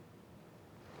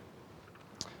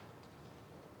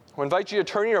I invite you to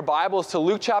turn your Bibles to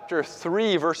Luke chapter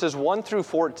 3, verses 1 through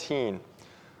 14.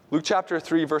 Luke chapter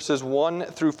 3, verses 1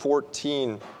 through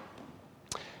 14.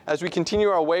 As we continue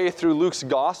our way through Luke's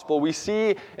gospel, we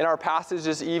see in our passage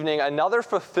this evening another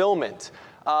fulfillment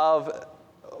of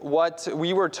what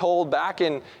we were told back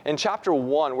in chapter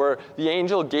 1, where the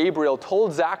angel Gabriel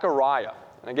told Zechariah.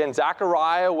 And again,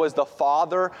 Zechariah was the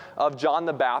father of John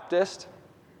the Baptist.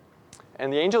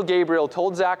 And the angel Gabriel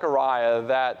told Zechariah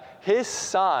that his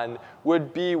son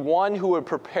would be one who would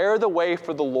prepare the way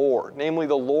for the Lord, namely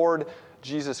the Lord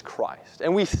Jesus Christ.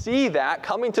 And we see that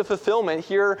coming to fulfillment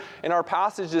here in our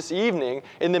passage this evening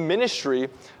in the ministry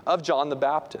of John the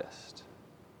Baptist.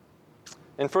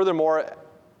 And furthermore,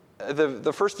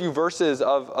 the first few verses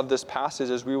of this passage,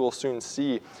 as we will soon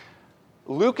see,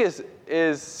 Luke is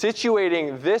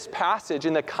situating this passage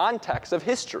in the context of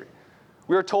history.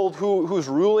 We are told who's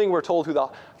ruling. We're told who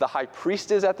the high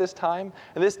priest is at this time.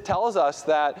 And this tells us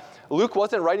that Luke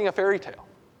wasn't writing a fairy tale.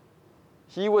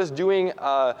 He was doing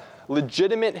a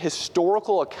legitimate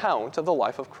historical account of the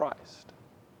life of Christ.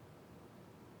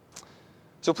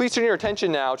 So please turn your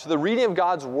attention now to the reading of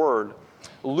God's Word.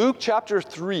 Luke chapter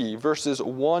 3, verses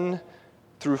 1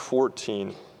 through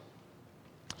 14.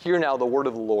 Hear now the word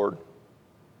of the Lord.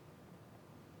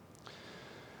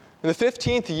 In the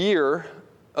 15th year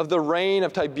of the reign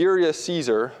of Tiberius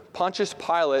Caesar, Pontius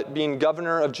Pilate being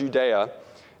governor of Judea,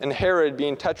 and Herod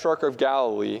being tetrarch of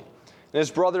Galilee, and his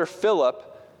brother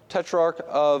Philip, tetrarch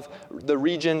of the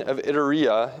region of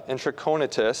Iturea and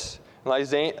Trachonitis, and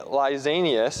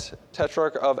Lysanias,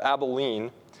 tetrarch of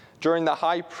Abilene, during the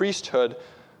high priesthood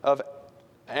of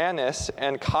Annas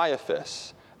and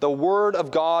Caiaphas, the word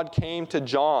of God came to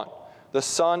John, the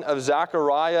son of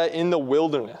Zechariah, in the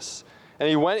wilderness. And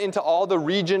he went into all the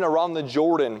region around the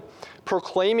Jordan,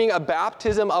 proclaiming a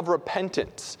baptism of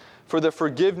repentance for the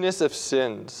forgiveness of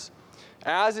sins.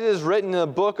 As it is written in the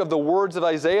book of the words of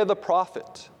Isaiah the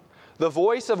prophet, the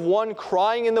voice of one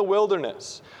crying in the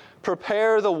wilderness,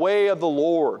 prepare the way of the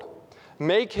Lord,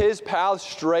 make his path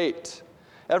straight.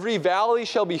 Every valley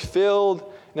shall be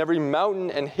filled, and every mountain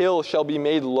and hill shall be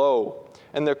made low,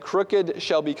 and the crooked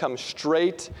shall become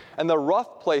straight, and the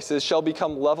rough places shall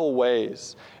become level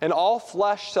ways, and all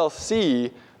flesh shall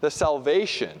see the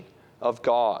salvation of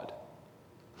God.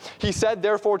 He said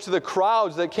therefore to the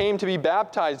crowds that came to be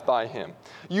baptized by him,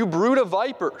 you brood of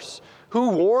vipers, who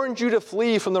warned you to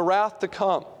flee from the wrath to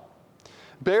come?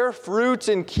 Bear fruits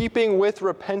in keeping with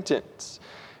repentance,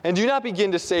 and do not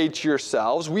begin to say to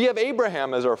yourselves, we have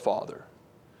Abraham as our father.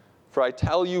 For I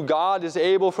tell you, God is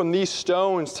able from these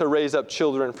stones to raise up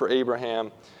children for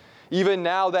Abraham. Even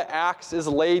now the axe is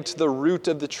laid to the root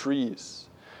of the trees.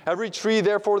 Every tree,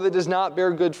 therefore, that does not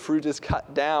bear good fruit is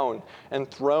cut down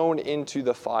and thrown into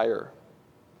the fire.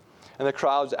 And the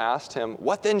crowds asked him,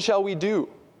 what then shall we do?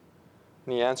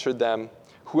 And he answered them,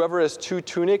 whoever has 2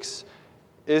 tunics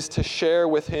is to share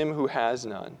with him who has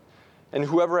none, and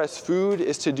whoever has food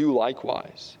is to do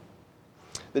likewise.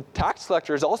 The tax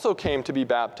collectors also came to be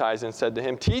baptized and said to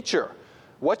him, Teacher,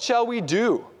 what shall we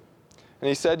do? And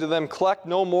he said to them, collect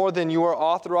no more than you are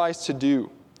authorized to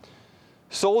do.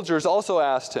 Soldiers also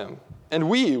asked him, and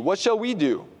we, what shall we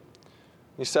do?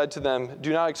 He said to them,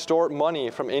 do not extort money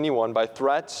from anyone by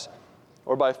threats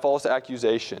or by false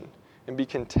accusation, and be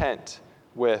content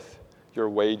with your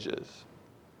wages.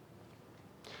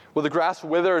 Well, the grass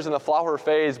withers and the flower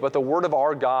fades, but the word of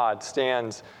our God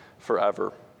stands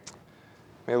forever.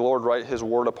 May the Lord write his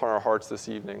word upon our hearts this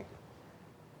evening.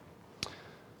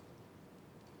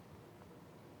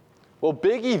 Well,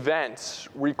 big events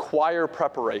require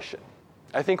preparation.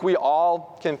 I think we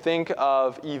all can think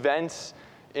of events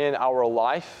in our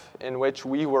life in which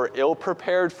we were ill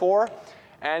prepared for,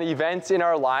 and events in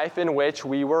our life in which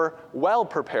we were well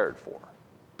prepared for.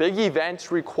 Big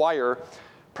events require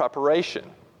preparation.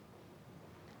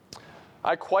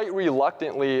 I quite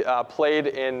reluctantly played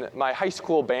in my high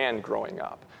school band growing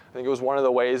up. I think it was one of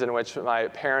the ways in which my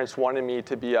parents wanted me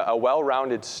to be a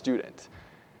well-rounded student.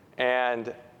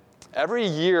 And every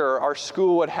year, our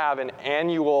school would have an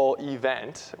annual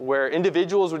event where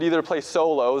individuals would either play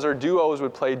solos or duos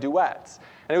would play duets.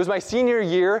 And it was my senior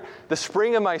year, the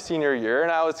spring of my senior year,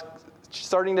 and I was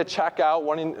starting to check out,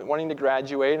 wanting to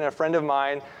graduate, and a friend of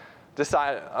mine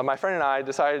my friend and I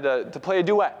decided to play a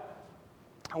duet.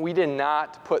 We did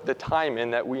not put the time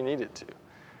in that we needed to.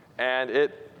 And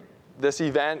this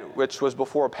event, which was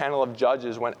before a panel of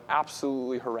judges, went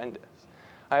absolutely horrendous.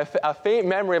 I have a faint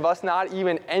memory of us not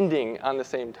even ending on the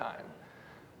same time.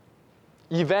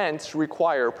 Events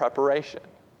require preparation.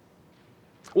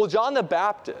 Well, John the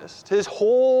Baptist, his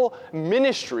whole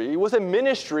ministry was a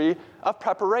ministry of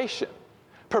preparation.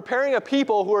 preparing a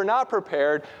people who are not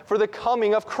prepared for the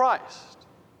coming of Christ.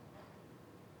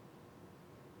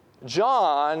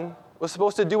 John was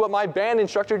supposed to do what my band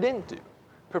instructor didn't do,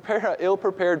 prepare an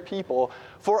ill-prepared people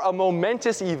for a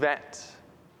momentous event.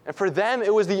 And for them,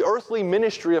 it was the earthly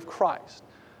ministry of Christ,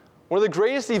 one of the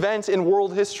greatest events in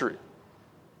world history.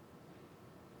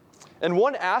 And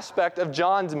one aspect of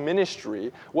John's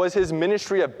ministry was his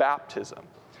ministry of baptism.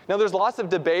 Now, there's lots of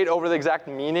debate over the exact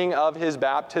meaning of his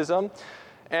baptism.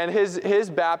 And his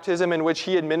baptism in which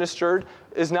he administered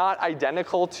is not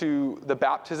identical to the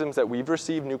baptisms that we've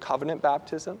received, New Covenant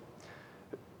baptism.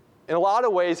 In a lot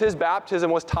of ways, his baptism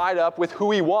was tied up with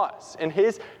who he was and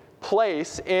his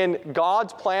place in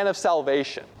God's plan of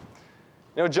salvation.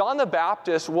 John the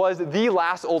Baptist was the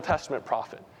last Old Testament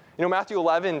prophet. Matthew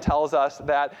 11 tells us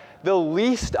that the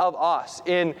least of us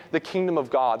in the kingdom of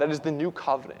God, that is the new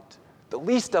covenant, the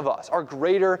least of us are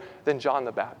greater than John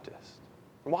the Baptist.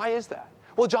 And why is that?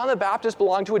 Well, John the Baptist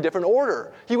belonged to a different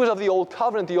order. He was of the Old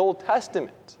Covenant, the Old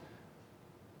Testament.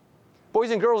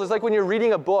 Boys and girls, it's like when you're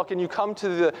reading a book and you come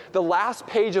to the last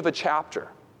page of a chapter.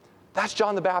 That's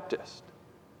John the Baptist.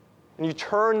 And you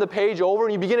turn the page over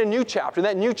and you begin a new chapter. And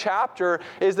that new chapter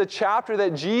is the chapter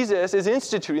that Jesus is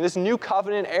instituting, this new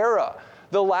covenant era,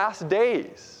 the last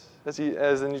days, as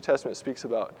the New Testament speaks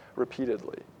about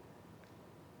repeatedly.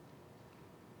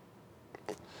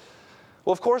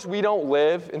 Well, of course, we don't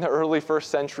live in the early 1st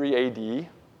century AD.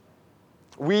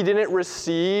 We didn't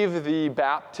receive the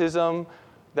baptism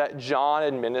that John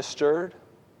administered.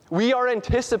 We aren't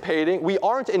anticipating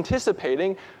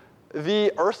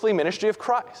the earthly ministry of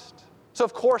Christ. So,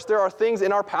 of course, there are things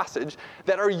in our passage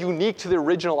that are unique to the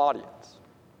original audience.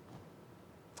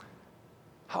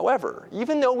 However,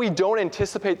 even though we don't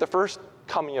anticipate the first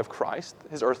coming of Christ,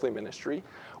 his earthly ministry,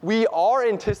 we are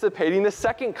anticipating the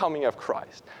second coming of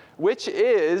Christ, which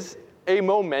is a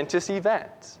momentous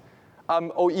event,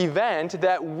 an event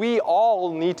that we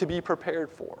all need to be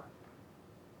prepared for.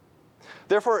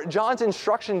 Therefore, John's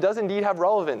instruction does indeed have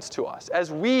relevance to us,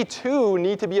 as we too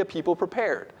need to be a people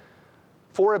prepared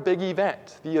for a big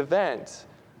event, the event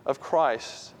of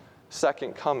Christ's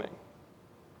second coming.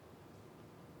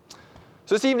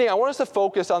 So this evening, I want us to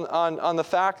focus on the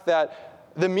fact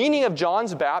that the meaning of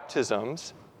John's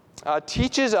baptisms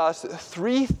teaches us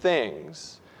three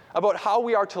things about how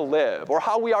we are to live or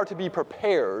how we are to be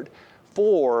prepared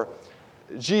for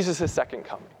Jesus' second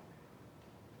coming.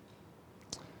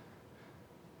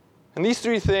 And these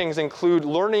three things include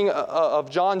learning of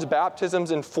John's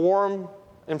baptisms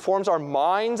informs our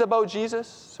minds about Jesus,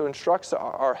 so instructs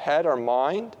our head, our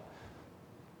mind.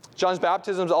 John's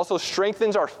baptisms also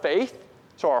strengthens our faith,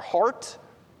 so our heart.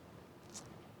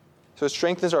 So it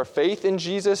strengthens our faith in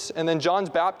Jesus. And then John's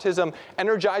baptism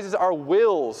energizes our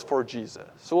wills for Jesus.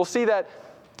 So we'll see that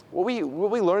what we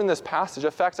learn in this passage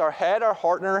affects our head, our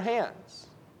heart, and our hands.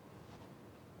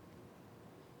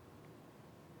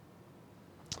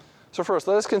 So first,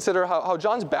 let us consider how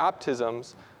John's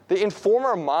baptisms, they inform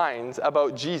our minds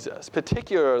about Jesus,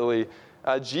 particularly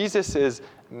Jesus'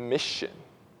 mission.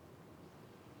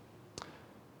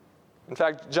 In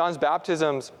fact, John's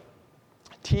baptisms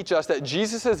teach us that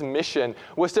Jesus' mission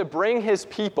was to bring his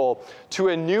people to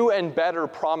a new and better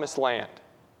promised land.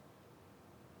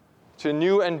 To a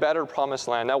new and better promised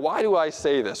land. Now, why do I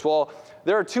say this? Well,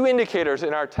 there are two indicators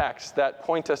in our text that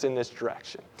point us in this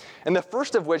direction. And the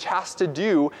first of which has to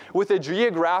do with the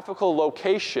geographical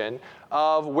location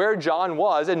of where John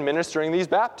was administering these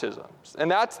baptisms. And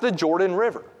that's the Jordan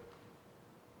River.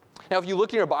 Now, if you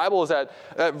look in your Bibles at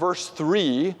verse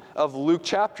 3 of Luke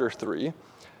chapter 3,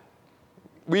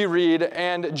 we read,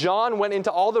 "And John went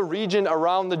into all the region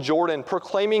around the Jordan,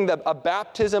 proclaiming a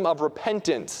baptism of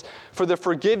repentance for the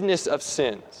forgiveness of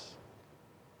sins."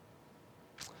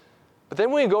 But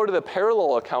then when we go to the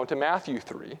parallel account in Matthew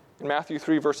 3,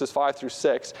 verses 5 through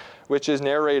 6, which is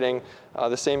narrating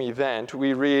the same event,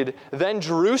 we read, "Then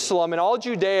Jerusalem and all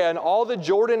Judea and all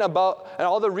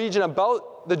the region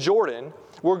about the Jordan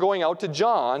were going out to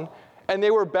John, and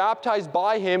they were baptized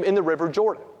by him in the river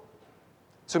Jordan."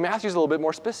 So Matthew's a little bit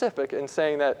more specific in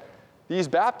saying that these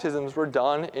baptisms were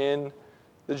done in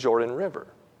the Jordan River.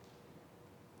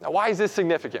 Now, why is this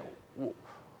significant?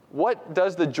 What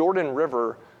does the Jordan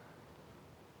River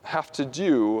have to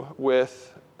do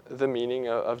with the meaning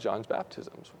of John's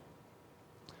baptisms?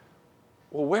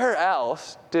 Well, where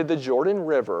else did the Jordan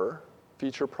River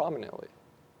feature prominently?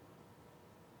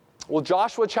 Well,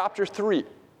 Joshua chapter 3.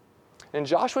 In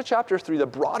Joshua chapter 3, the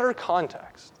broader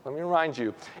context, let me remind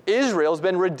you, Israel's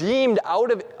been redeemed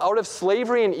out of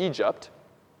slavery in Egypt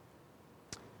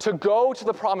to go to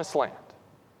the promised land.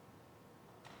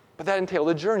 But that entailed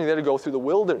a journey. They had to go through the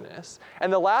wilderness.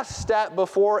 And the last step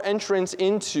before entrance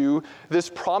into this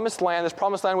promised land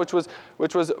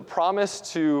which was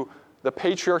promised to the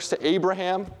patriarchs, to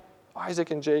Abraham,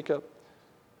 Isaac, and Jacob,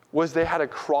 was they had to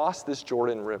cross this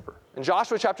Jordan River. And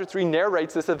Joshua chapter 3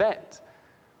 narrates this event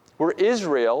where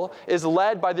Israel is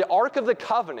led by the Ark of the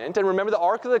Covenant. And remember, the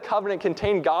Ark of the Covenant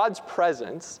contained God's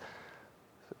presence.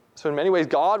 So in many ways,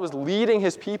 God was leading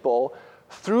his people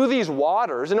through these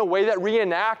waters in a way that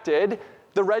reenacted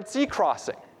the Red Sea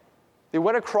crossing. They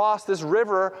went across this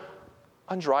river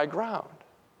on dry ground.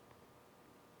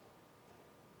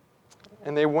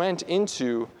 And they went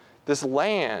into this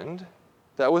land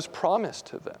that was promised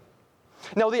to them.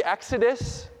 Now, the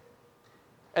Exodus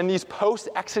and these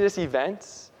post-Exodus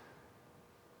events,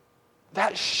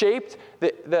 that shaped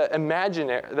the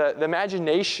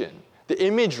imagination, the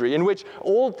imagery in which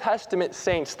Old Testament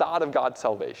saints thought of God's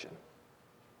salvation.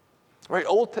 Right?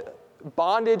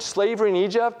 Bondage, slavery in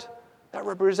Egypt, that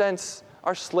represents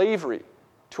our slavery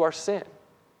to our sin.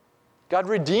 God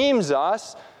redeems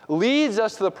us, leads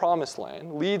us to the promised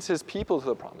land, leads his people to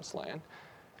the promised land.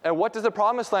 And what does the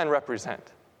promised land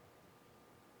represent?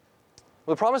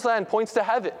 Well, the promised land points to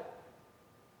heaven.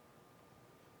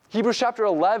 Hebrews chapter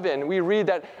 11, we read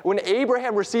that when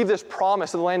Abraham received this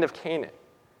promise of the land of Canaan,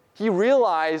 he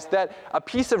realized that a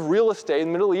piece of real estate in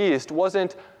the Middle East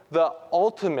wasn't the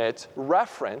ultimate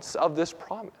reference of this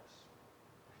promise.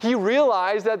 He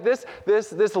realized that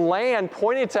this land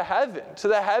pointed to heaven, to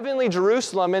the heavenly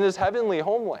Jerusalem and his heavenly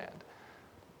homeland.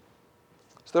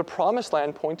 So the promised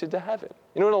land pointed to heaven.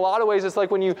 You know, in a lot of ways, it's like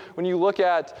when you look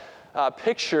at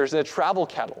pictures in a travel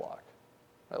catalog,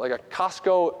 right? Like a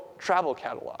Costco travel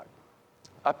catalog.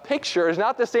 A picture is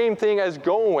not the same thing as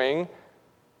going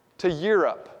to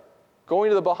Europe, going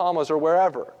to the Bahamas or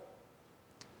wherever.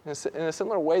 In a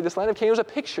similar way, this land of Canaan was a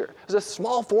picture. It was a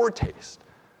small foretaste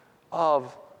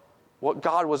of what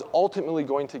God was ultimately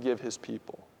going to give his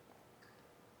people.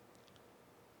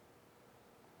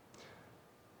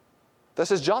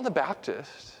 Thus, as John the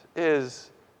Baptist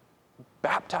is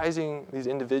baptizing these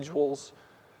individuals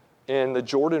in the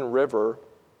Jordan River,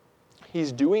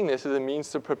 he's doing this as a means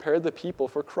to prepare the people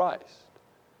for Christ.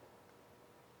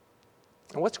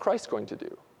 And what's Christ going to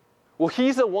do? Well,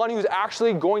 he's the one who's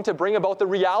actually going to bring about the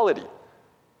reality.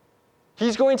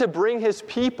 He's going to bring his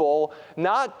people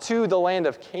not to the land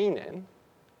of Canaan,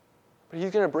 but he's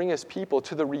going to bring his people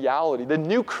to the reality, the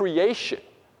new creation.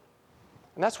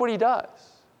 And that's what he does.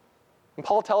 And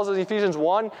Paul tells us in Ephesians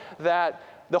 1 that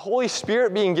the Holy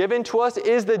Spirit being given to us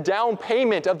is the down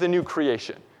payment of the new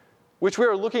creation, which we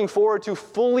are looking forward to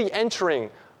fully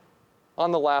entering on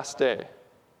the last day.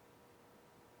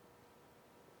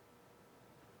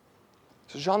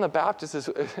 So John the Baptist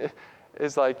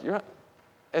is like,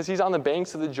 as he's on the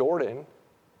banks of the Jordan,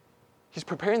 he's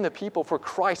preparing the people for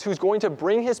Christ, who's going to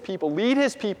bring his people, lead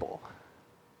his people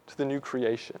to the new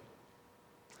creation.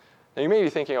 Now you may be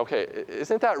thinking, okay,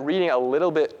 isn't that reading a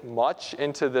little bit much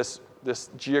into this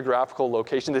geographical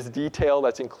location, this detail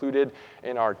that's included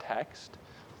in our text?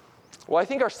 Well, I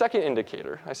think our second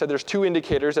indicator, I said there's two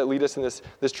indicators that lead us in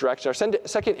this direction. Our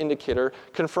second indicator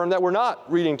confirmed that we're not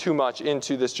reading too much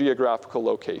into this geographical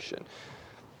location.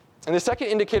 And the second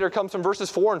indicator comes from verses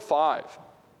 4 and 5.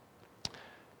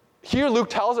 Here Luke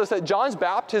tells us that John's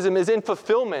baptism is in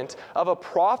fulfillment of a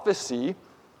prophecy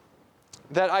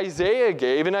that Isaiah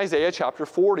gave in Isaiah chapter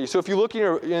 40. So if you look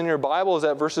in your Bibles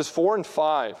at verses 4 and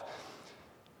 5,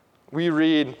 we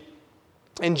read,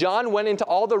 "And John went into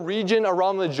all the region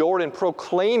around the Jordan,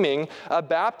 proclaiming a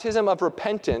baptism of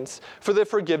repentance for the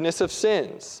forgiveness of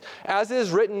sins, as it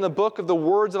is written in the book of the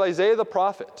words of Isaiah the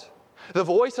prophet, the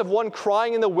voice of one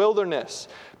crying in the wilderness,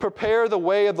 prepare the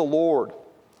way of the Lord,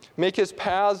 make his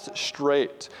paths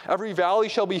straight. Every valley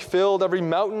shall be filled, every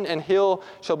mountain and hill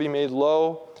shall be made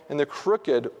low, and the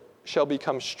crooked shall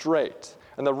become straight,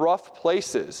 and the rough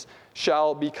places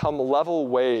shall become level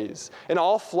ways, and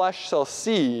all flesh shall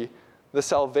see the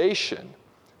salvation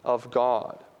of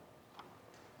God."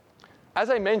 As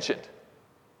I mentioned,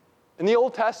 in the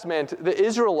Old Testament, the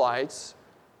Israelites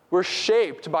were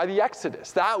shaped by the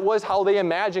Exodus. That was how they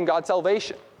imagined God's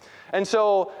salvation. And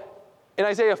so in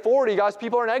Isaiah 40, God's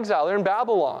people are in exile. They're in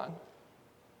Babylon.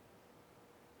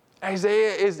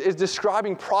 Isaiah is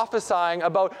describing, prophesying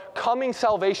about coming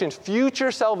salvation,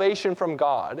 future salvation from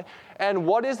God. And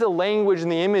what is the language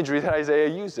and the imagery that Isaiah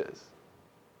uses?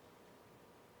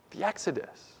 The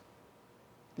Exodus.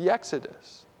 The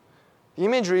Exodus. The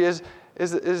imagery is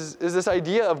this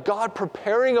idea of God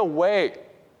preparing a way,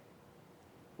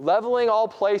 leveling all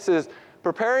places,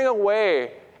 preparing a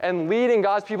way, and leading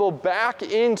God's people back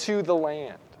into the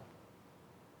land.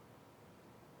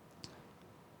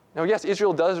 Now, yes,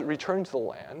 Israel does return to the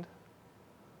land,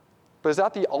 but is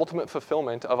that the ultimate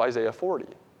fulfillment of Isaiah 40?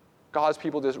 God's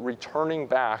people just returning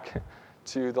back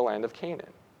to the land of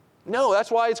Canaan? No, that's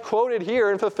why it's quoted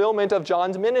here in fulfillment of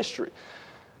John's ministry.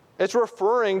 It's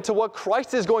referring to what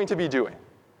Christ is going to be doing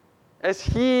as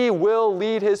he will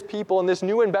lead his people in this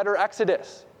new and better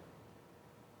exodus.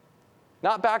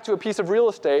 Not back to a piece of real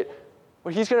estate,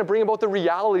 but he's going to bring about the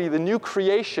reality, the new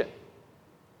creation.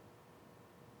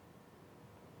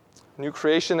 New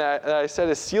creation that I said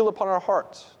is sealed upon our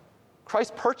hearts.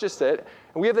 Christ purchased it,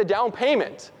 and we have the down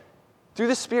payment through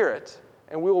the Spirit,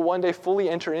 and we will one day fully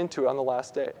enter into it on the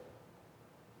last day.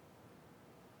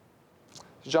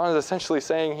 John is essentially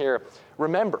saying here,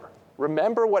 remember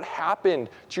what happened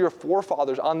to your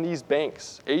forefathers on these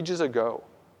banks ages ago.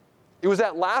 It was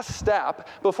that last step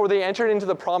before they entered into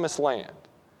the promised land.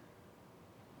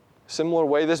 Similar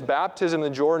way, this baptism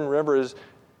in the Jordan River is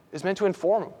meant to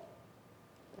inform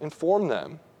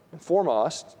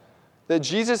us that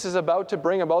Jesus is about to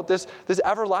bring about this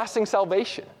everlasting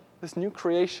salvation, this new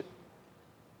creation.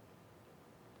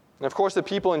 And of course, the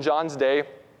people in John's day,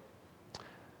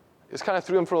 this kind of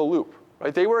threw them for a loop.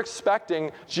 Right? They were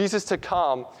expecting Jesus to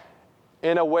come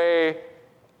in a way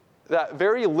that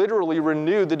very literally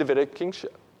renewed the Davidic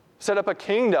kingship, set up a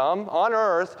kingdom on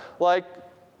earth like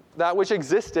that which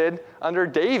existed under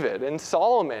David and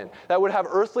Solomon, that would have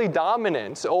earthly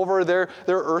dominance over their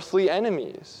earthly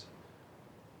enemies.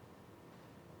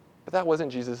 But that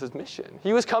wasn't Jesus' mission.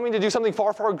 He was coming to do something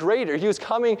far, far greater. He was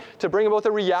coming to bring about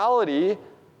the reality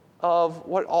of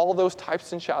what all those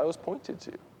types and shadows pointed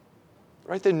to.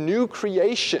 Right? The new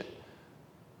creation.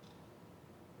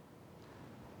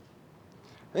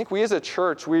 I think we as a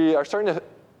church, we are starting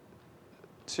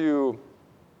to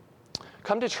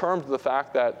come to terms with the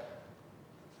fact that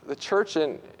the church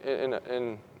in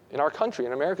our country,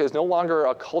 in America, is no longer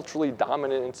a culturally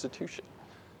dominant institution.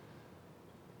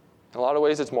 In a lot of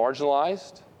ways, it's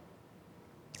marginalized.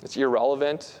 It's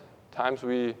irrelevant. At times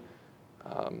we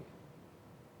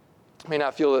may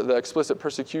not feel the explicit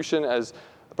persecution as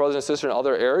brothers and sisters in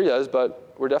other areas,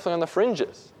 but we're definitely on the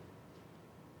fringes.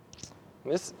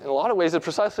 And this, in a lot of ways, is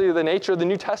precisely the nature of the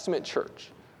New Testament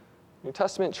church. The New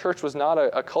Testament church was not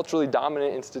a culturally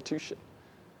dominant institution.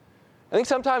 I think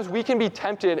sometimes we can be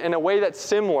tempted in a way that's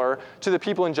similar to the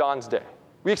people in John's day.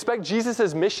 We expect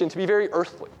Jesus' mission to be very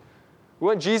earthly. We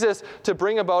want Jesus to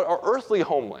bring about our earthly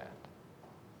homeland.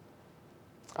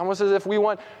 Almost as if we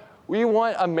want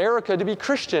America to be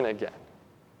Christian again.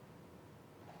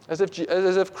 As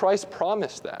if Christ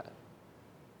promised that.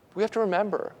 We have to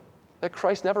remember that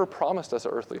Christ never promised us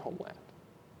an earthly homeland.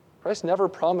 Christ never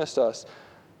promised us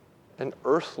an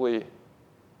earthly,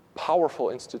 powerful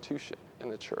institution in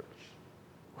the church.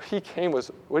 What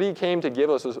he came to give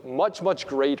us was much, much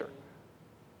greater.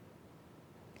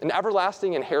 An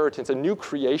everlasting inheritance, a new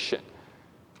creation.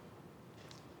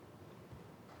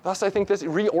 Thus, I think this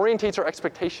reorientates our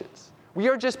expectations. We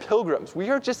are just pilgrims. We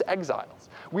are just exiles.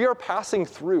 We are passing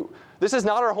through. This is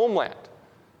not our homeland.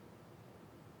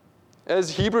 As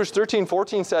Hebrews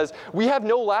 13:14 says, we have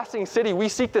no lasting city. We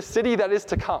seek the city that is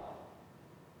to come.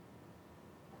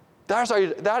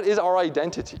 That is our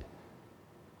identity.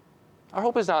 Our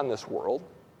hope is not in this world.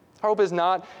 Our hope is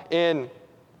not in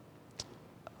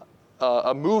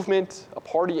a movement, a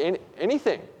party,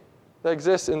 anything that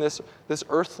exists in this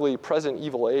earthly, present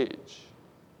evil age.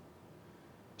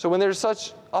 So when there's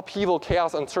such upheaval,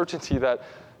 chaos, uncertainty that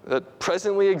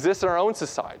presently exists in our own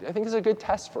society, I think is a good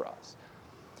test for us.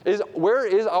 Where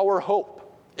is our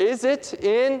hope? Is it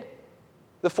in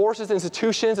the forces,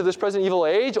 institutions of this present evil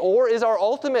age, or is our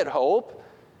ultimate hope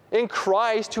in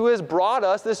Christ, who has brought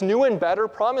us this new and better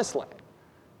promised land,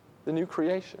 the new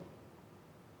creation?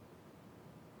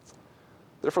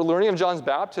 Therefore, learning of John's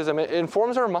baptism, it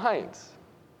informs our minds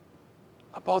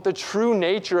about the true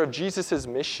nature of Jesus'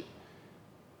 mission.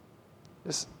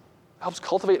 This helps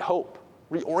cultivate hope,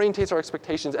 reorientates our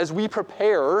expectations as we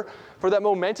prepare for that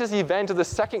momentous event of the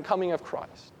second coming of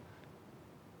Christ.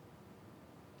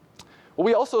 Well,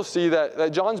 we also see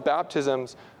that John's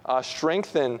baptisms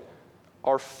strengthen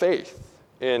our faith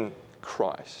in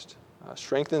Christ.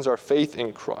 Strengthens our faith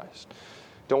in Christ.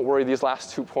 Don't worry, these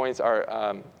last 2 points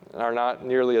are not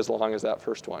nearly as long as that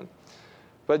first one.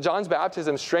 But John's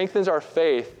baptism strengthens our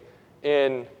faith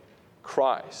in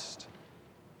Christ.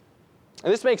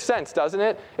 And this makes sense, doesn't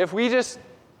it? If we just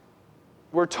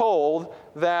were told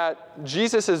that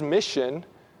Jesus' mission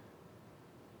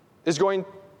is going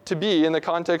to be, in the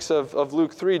context of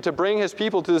Luke 3, to bring his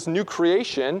people to this new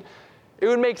creation, it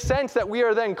would make sense that we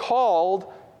are then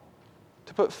called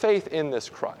to put faith in this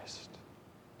Christ.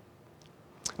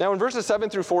 Now in verses 7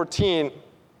 through 14,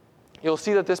 you'll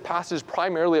see that this passage is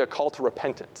primarily a call to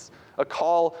repentance, a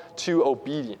call to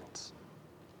obedience.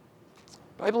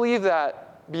 But I believe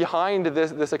that behind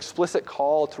this explicit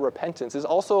call to repentance is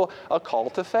also a call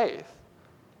to faith.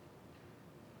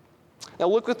 Now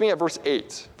look with me at verse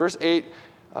 8. Verse 8,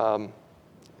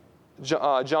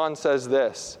 John says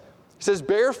this. He says,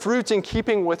 bear fruits in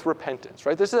keeping with repentance,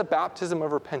 right? This is a baptism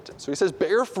of repentance. So he says,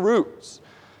 bear fruits.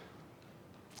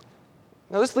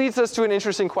 Now this leads us to an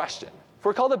interesting question. If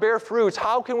we're called to bear fruits,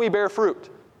 how can we bear fruit?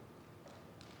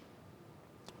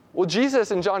 Well,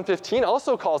 Jesus in John 15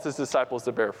 also calls his disciples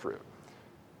to bear fruit.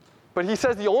 But he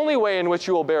says the only way in which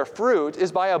you will bear fruit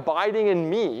is by abiding in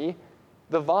me,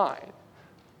 the vine.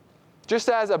 Just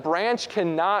as a branch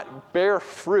cannot bear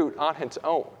fruit on its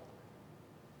own.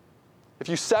 If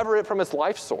you sever it from its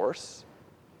life source,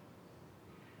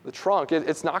 the trunk,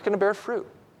 it's not going to bear fruit.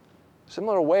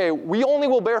 Similar way, we only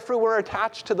will bear fruit when we're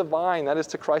attached to the vine, that is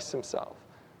to Christ himself.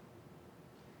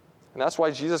 And that's why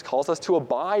Jesus calls us to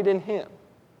abide in him.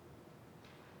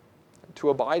 To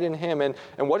abide in him. And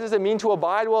what does it mean to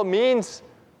abide? Well, it means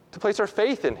to place our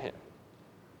faith in him.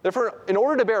 Therefore, in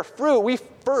order to bear fruit, we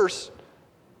first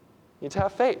need to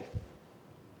have faith.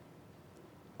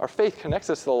 Our faith connects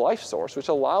us to the life source, which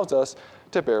allows us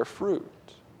to bear fruit.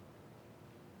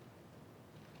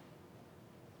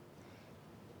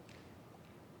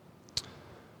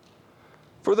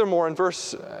 Furthermore,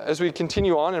 as we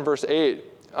continue on in verse 8,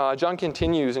 John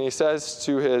continues and he says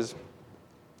to his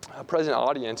present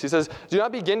audience, he says, do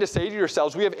not begin to say to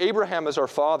yourselves, we have Abraham as our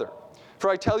father. For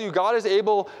I tell you, God is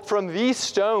able from these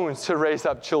stones to raise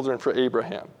up children for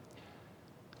Abraham.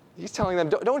 He's telling them,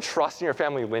 don't trust in your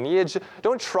family lineage.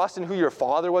 Don't trust in who your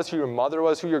father was, who your mother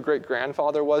was, who your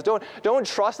great-grandfather was. Don't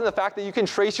trust in the fact that you can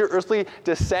trace your earthly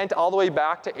descent all the way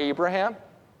back to Abraham.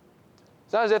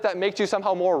 It's not as if that makes you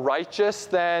somehow more righteous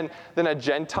than a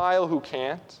Gentile who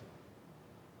can't.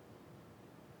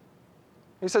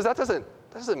 He says that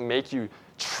doesn't make you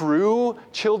true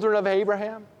children of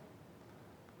Abraham.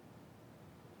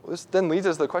 Well, this then leads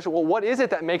us to the question, well, what is it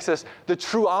that makes us the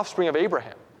true offspring of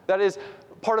Abraham? That is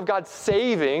part of God's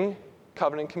saving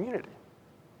covenant community.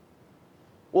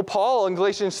 Well, Paul in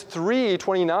Galatians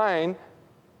 3:29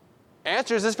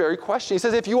 answers this very question. He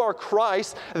says, if you are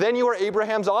Christ, then you are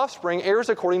Abraham's offspring, heirs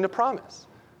according to promise.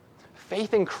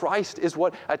 Faith in Christ is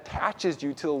what attaches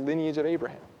you to the lineage of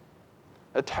Abraham.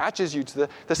 Attaches you to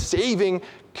the saving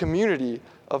community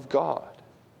of God.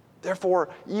 Therefore,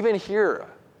 even here,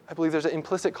 I believe there's an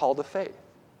implicit call to faith.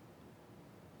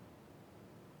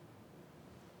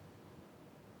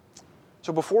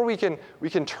 So before we can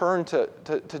turn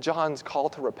to John's call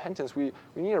to repentance, we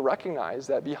need to recognize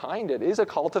that behind it is a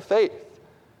call to faith.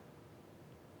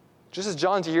 Just as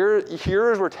John's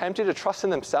hearers were tempted to trust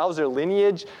in themselves, their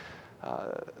lineage,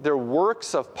 their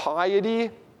works of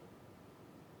piety,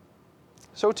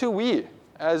 so too we,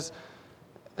 as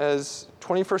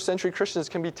 21st century Christians,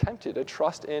 can be tempted to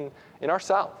trust in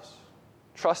ourselves.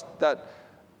 Trust that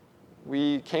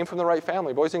we came from the right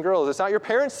family. Boys and girls, it's not your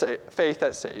parents' faith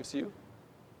that saves you.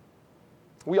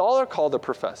 We all are called to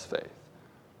profess faith.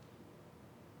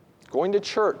 Going to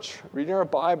church, reading our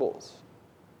Bibles,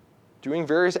 doing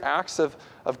various acts of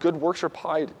good works or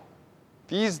piety.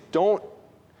 These don't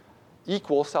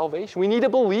equal salvation. We need to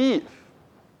believe.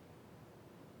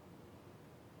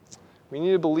 We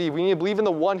need to believe. We need to believe in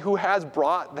the one who has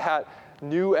brought that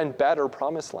new and better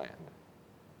promised land.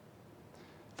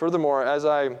 Furthermore, as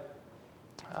I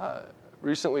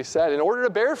recently said, in order to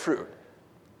bear fruit,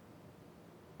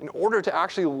 in order to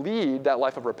actually lead that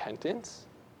life of repentance,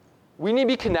 we need to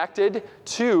be connected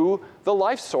to the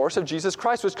life source of Jesus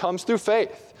Christ, which comes through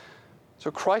faith.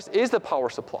 So Christ is the power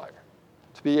supplier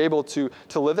to be able to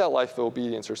live that life of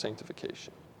obedience or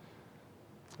sanctification.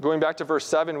 Going back to verse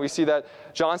 7, we see that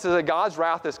John says that God's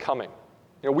wrath is coming.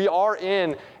 We are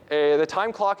the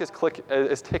time clock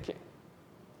is ticking.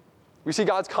 We see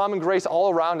God's common grace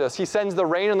all around us. He sends the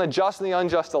rain on the just and the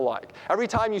unjust alike. Every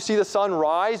time you see the sun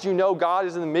rise, you know God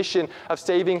is in the mission of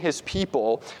saving his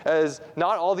people, as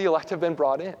not all the elect have been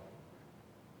brought in.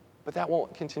 But that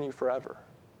won't continue forever.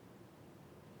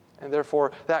 And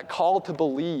therefore, that call to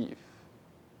believe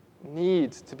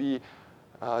needs to be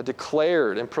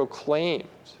declared and proclaimed.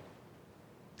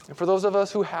 And for those of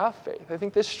us who have faith, I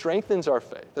think this strengthens our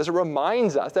faith, as it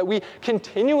reminds us that we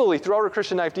continually, throughout our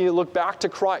Christian life, need to look back to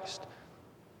Christ,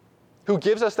 who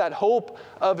gives us that hope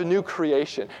of a new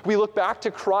creation. We look back to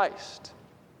Christ,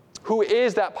 who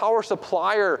is that power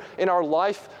supplier in our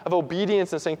life of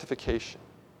obedience and sanctification.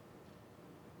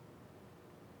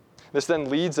 This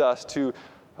then leads us to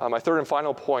my third and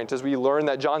final point, as we learn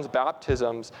that John's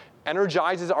baptisms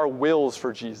energizes our wills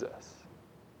for Jesus.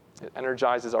 It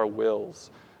energizes our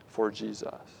wills for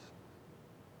Jesus.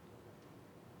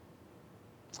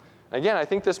 Again, I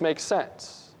think this makes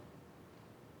sense.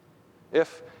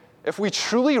 If we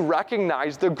truly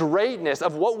recognize the greatness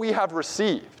of what we have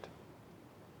received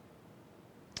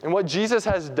and what Jesus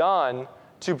has done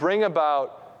to bring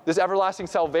about this everlasting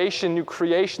salvation, new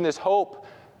creation, this hope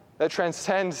that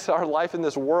transcends our life in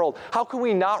this world, how can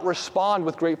we not respond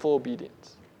with grateful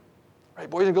obedience? Right,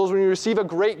 boys and girls, when you receive a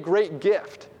great, great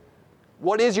gift,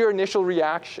 what is your initial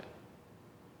reaction?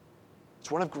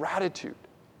 It's one of gratitude.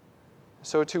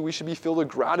 So too, we should be filled with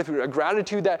gratitude, a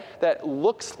gratitude that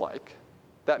looks like,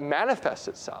 that manifests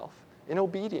itself in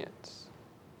obedience.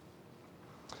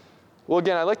 Well,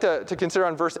 again, I'd like to consider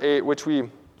on verse 8, which we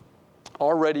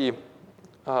already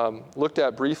looked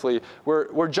at briefly,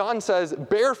 where John says,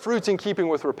 bear fruits in keeping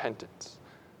with repentance.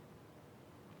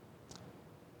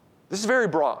 This is very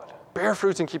broad. Bear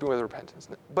fruits in keeping with repentance.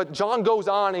 But John goes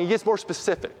on and he gets more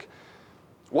specific.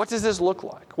 What does this look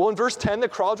like? Well, in verse 10, the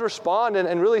crowds respond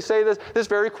and really say this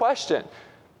very question.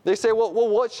 They say, well,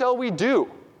 what shall we do?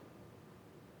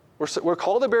 We're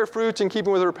called to bear fruits in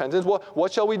keeping with repentance.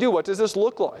 What shall we do? What does this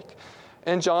look like?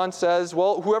 And John says,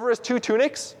 well, whoever has 2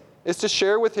 tunics is to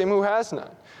share with him who has none.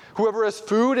 Whoever has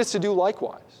food is to do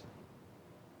likewise.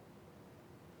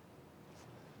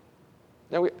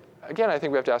 Now, I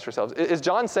think we have to ask ourselves, is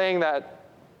John saying that,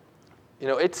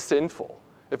 it's sinful?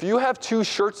 If you have 2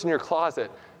 shirts in your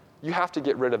closet, you have to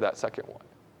get rid of that second one.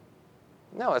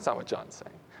 No, that's not what John's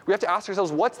saying. We have to ask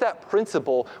ourselves, what's that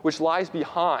principle which lies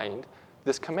behind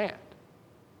this command?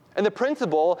 And the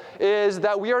principle is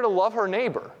that we are to love our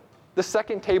neighbor, the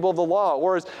second table of the law.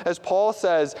 Or as Paul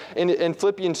says in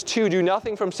Philippians 2, do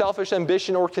nothing from selfish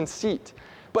ambition or conceit,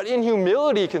 but in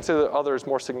humility consider others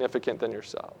more significant than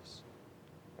yourselves.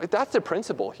 Right? That's the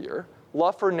principle here,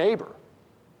 love for neighbor.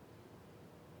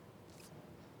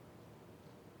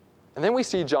 And then we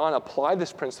see John apply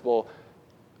this principle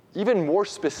even more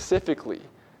specifically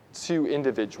to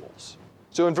individuals.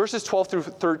 So in verses 12 through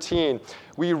 13,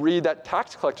 we read that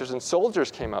tax collectors and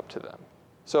soldiers came up to them.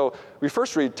 So we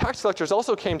first read, tax collectors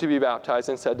also came to be baptized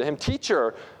and said to him,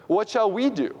 Teacher, what shall we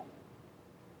do?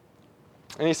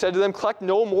 And he said to them, collect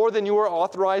no more than you are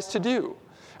authorized to do.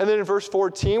 And then in verse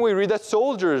 14, we read that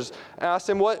soldiers asked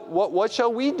him, what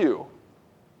shall we do?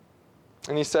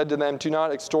 And he said to them, do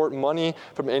not extort money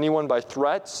from anyone by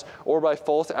threats or by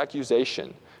false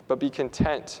accusation, but be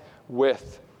content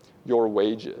with your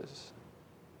wages.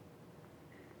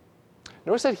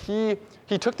 Notice that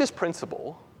he took this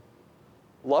principle,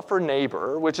 love for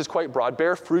neighbor, which is quite broad,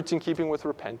 bear fruits in keeping with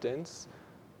repentance,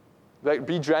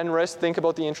 be generous, think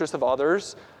about the interests of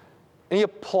others, and he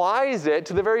applies it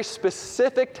to the very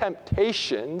specific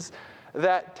temptations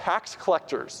that tax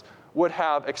collectors would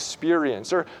have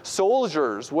experienced, or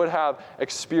soldiers would have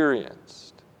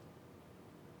experienced.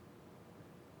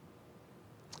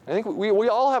 I think we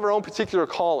all have our own particular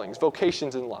callings,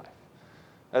 vocations in life.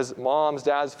 As moms,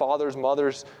 dads, fathers,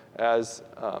 mothers, as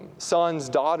sons,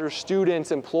 daughters,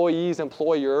 students, employees,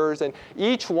 employers, and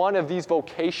each one of these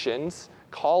vocations,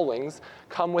 callings,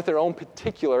 come with their own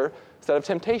particular set of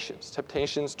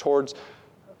temptations towards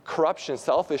corruption,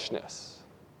 selfishness,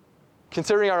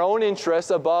 considering our own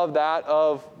interests above that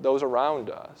of those around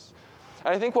us.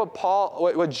 And I think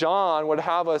what John would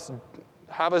have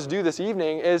us do this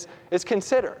evening is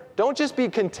consider. Don't just be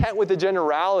content with the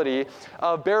generality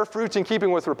of bear fruits in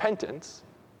keeping with repentance.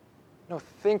 No,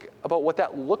 think about what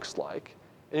that looks like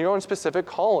in your own specific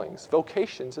callings,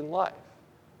 vocations in life.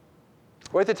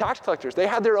 Right, the tax collectors, they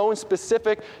had their own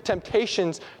specific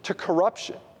temptations to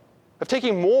corruption, of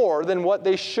taking more than what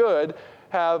they should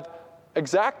have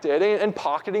exacted and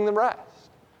pocketing the rest.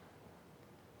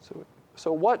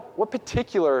 So what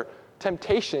particular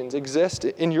temptations exist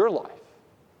in your life,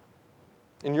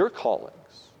 in your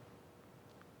callings?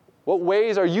 What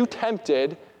ways are you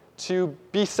tempted to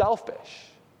be selfish?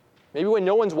 Maybe when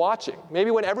no one's watching.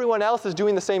 Maybe when everyone else is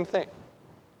doing the same thing.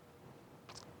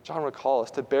 John would call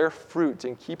us to bear fruit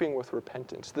in keeping with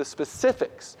repentance, the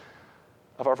specifics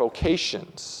of our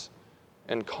vocations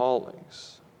and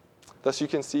callings. Thus you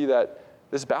can see that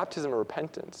this baptism of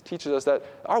repentance teaches us that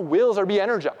our wills are to be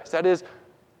energized. That is,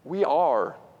 we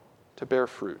are to bear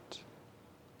fruit.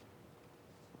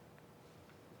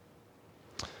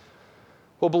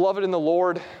 Well, beloved in the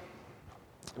Lord,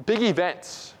 big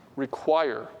events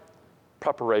require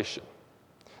preparation.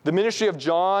 The ministry of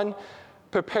John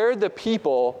prepared the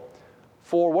people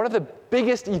for one of the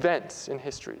biggest events in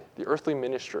history, the earthly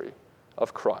ministry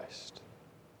of Christ.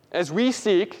 As we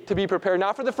seek to be prepared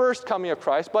not for the first coming of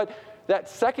Christ, but that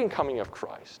second coming of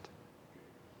Christ,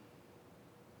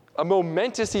 a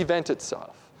momentous event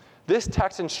itself, This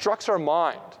text instructs our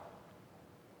mind,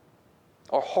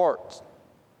 our hearts,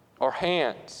 our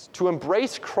hands to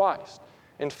embrace Christ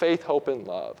in faith, hope, and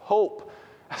love. Hope,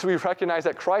 as we recognize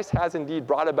that Christ has indeed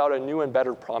brought about a new and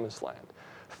better promised land.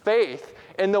 Faith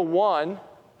in the one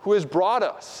who has brought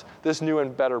us this new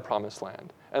and better promised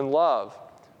land. And love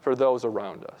for those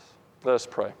around us. Let us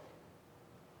pray.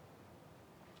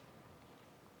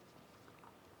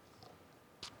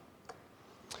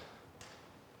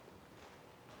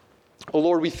 Oh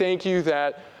Lord, we thank you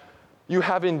that you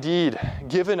have indeed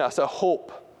given us a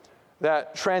hope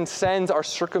that transcends our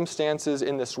circumstances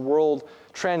in this world,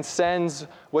 transcends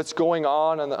what's going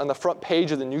on the front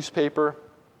page of the newspaper.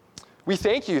 We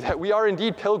thank you that we are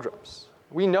indeed pilgrims.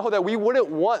 We know that we wouldn't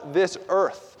want this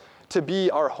earth to be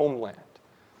our homeland.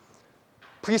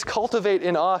 Please cultivate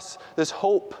in us this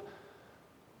hope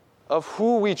of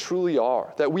who we truly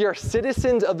are, that we are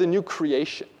citizens of the new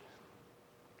creation.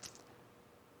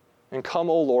 And come,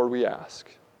 O Lord, we ask.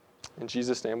 In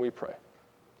Jesus' name we pray.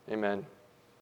 Amen.